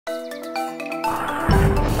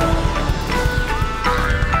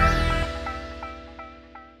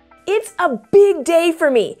a big day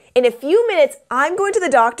for me. In a few minutes, I'm going to the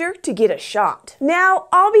doctor to get a shot. Now,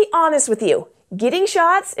 I'll be honest with you. Getting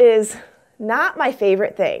shots is not my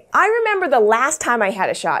favorite thing. I remember the last time I had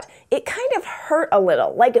a shot. It kind of hurt a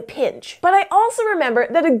little, like a pinch. But I also remember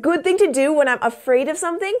that a good thing to do when I'm afraid of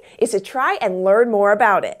something is to try and learn more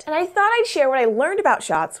about it. And I thought I'd share what I learned about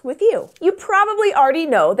shots with you. You probably already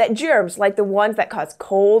know that germs, like the ones that cause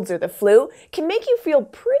colds or the flu, can make you feel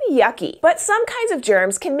pretty yucky. But some kinds of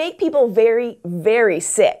germs can make people very, very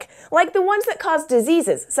sick, like the ones that cause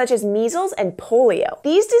diseases such as measles and polio.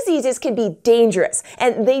 These diseases can be dangerous,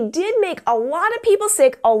 and they did make a lot of people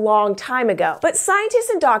sick a long time ago. But scientists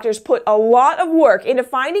and doctors put a lot of work into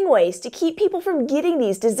finding ways to keep people from getting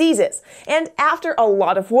these diseases. And after a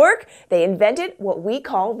lot of work, they invented what we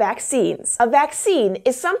call vaccines. A vaccine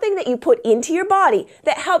is something that you put into your body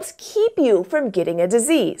that helps keep you from getting a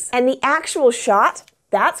disease. And the actual shot,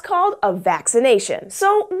 that's called a vaccination.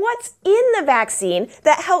 So what's in the vaccine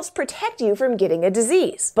that helps protect you from getting a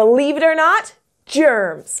disease? Believe it or not,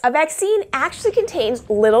 germs. A vaccine actually contains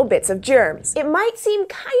little bits of germs. It might seem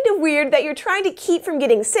kind of weird that you're trying to keep from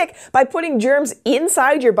getting sick by putting germs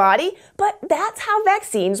inside your body, but that's how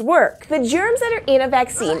vaccines work. The germs that are in a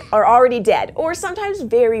vaccine are already dead or sometimes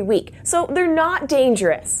very weak, so they're not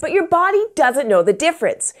dangerous. But your body doesn't know the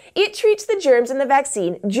difference. It treats the germs in the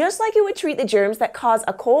vaccine just like it would treat the germs that cause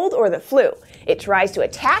a cold or the flu. It tries to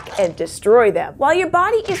attack and destroy them. While your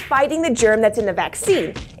body is fighting the germ that's in the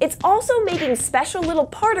vaccine, it's also making special little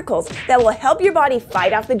particles that will help your body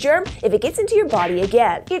fight off the germ if it gets into your body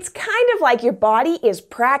again. It's kind of like your body is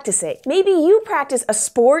practicing. Maybe you practice a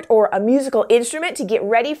sport or a musical instrument to get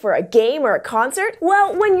ready for a game or a concert.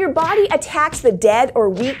 Well, when your body attacks the dead or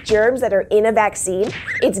weak germs that are in a vaccine,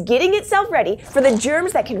 it's getting itself ready for the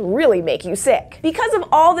germs that can really make you sick. Because of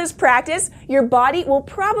all this practice, your body will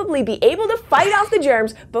probably be able to fight off the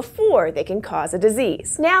germs before they can cause a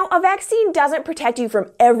disease. Now, a vaccine doesn't protect you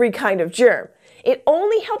from every kind of germ. It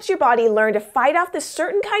only helps your body learn to fight off the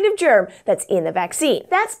certain kind of germ that's in the vaccine.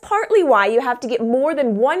 That's partly why you have to get more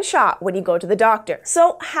than one shot when you go to the doctor.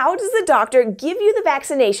 So how does the doctor give you the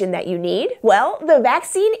vaccination that you need? Well, the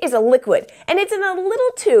vaccine is a liquid, and it's in a little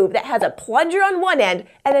tube that has a plunger on one end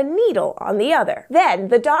and a needle on the other. Then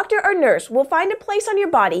the doctor or nurse will find a place on your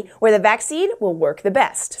body where the vaccine will work the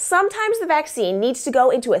best. Sometimes the vaccine needs to go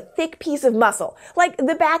into a thick piece of muscle, like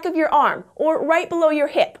the back of your arm, or right below your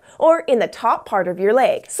hip, or in the top part of your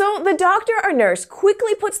leg. So the doctor or nurse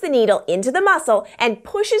quickly puts the needle into the muscle and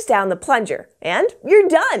pushes down the plunger. And you're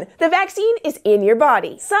done! The vaccine is in your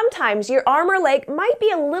body. Sometimes your arm or leg might be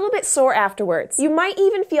a little bit sore afterwards. You might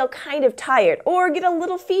even feel kind of tired or get a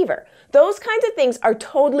little fever. Those kinds of things are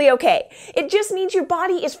totally okay. It just means your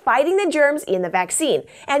body is fighting the germs in the vaccine,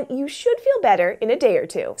 and you should feel better in a day or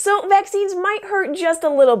two. So vaccines might hurt just a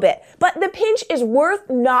little bit, but the pinch is worth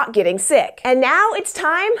not getting sick. And now it's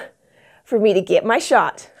time for me to get my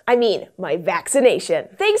shot. I mean, my vaccination.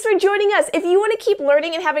 Thanks for joining us. If you want to keep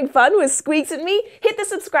learning and having fun with Squeaks and me, hit the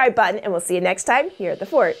subscribe button, and we'll see you next time here at the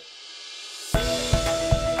Fort.